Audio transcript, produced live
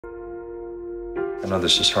I know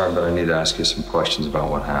this is hard, but I need to ask you some questions about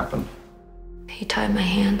what happened. He tied my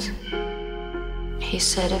hands. He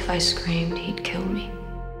said if I screamed, he'd kill me.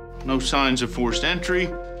 No signs of forced entry.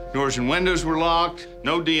 Doors and windows were locked.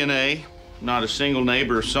 No DNA. Not a single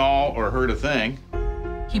neighbor saw or heard a thing.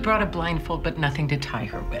 He brought a blindfold, but nothing to tie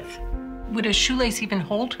her with. Would a shoelace even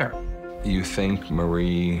hold her? You think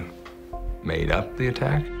Marie made up the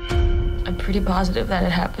attack? I'm pretty positive that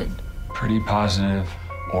it happened. Pretty positive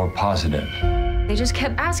or positive? They just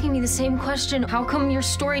kept asking me the same question. How come your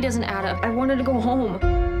story doesn't add up? I wanted to go home.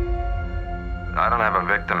 I don't have a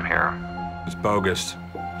victim here. It's bogus.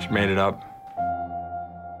 She made it up.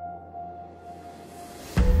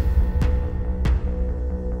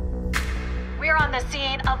 We're on the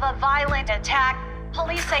scene of a violent attack.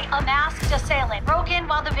 Police say a masked assailant broke in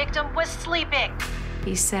while the victim was sleeping.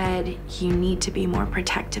 He said you need to be more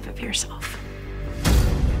protective of yourself.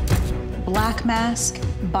 Black mask,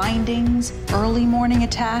 bindings, early morning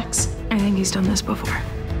attacks. I think he's done this before.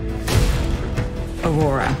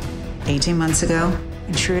 Aurora, 18 months ago.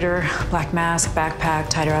 Intruder, black mask, backpack,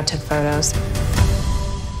 tied her up, took photos.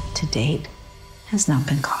 To date, has not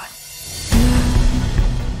been caught.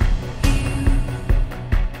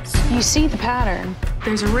 You see the pattern.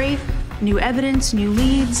 There's a rape, new evidence, new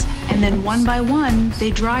leads, and then one by one,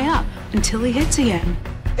 they dry up until he hits again.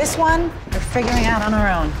 This one, we're figuring out on our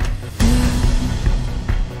own.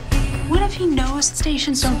 What if he knows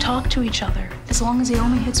stations don't talk to each other, as long as he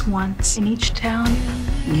only hits once in each town?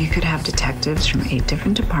 You could have detectives from 8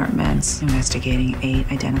 different departments investigating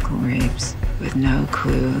 8 identical rapes with no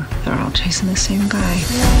clue they're all chasing the same guy.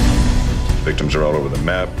 Victims are all over the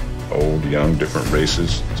map, old, young, different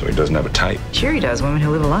races, so he doesn't have a type. Sure he does, women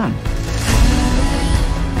who live alone.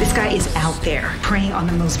 This guy is out there, preying on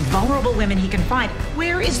the most vulnerable women he can find.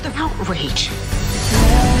 Where is the outrage?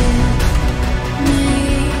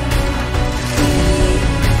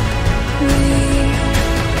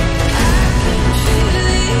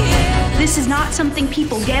 This is not something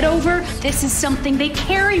people get over. This is something they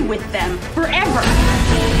carry with them forever.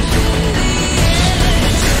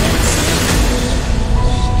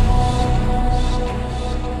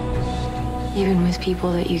 Even with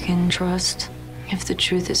people that you can trust, if the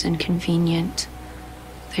truth is inconvenient,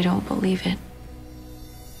 they don't believe it.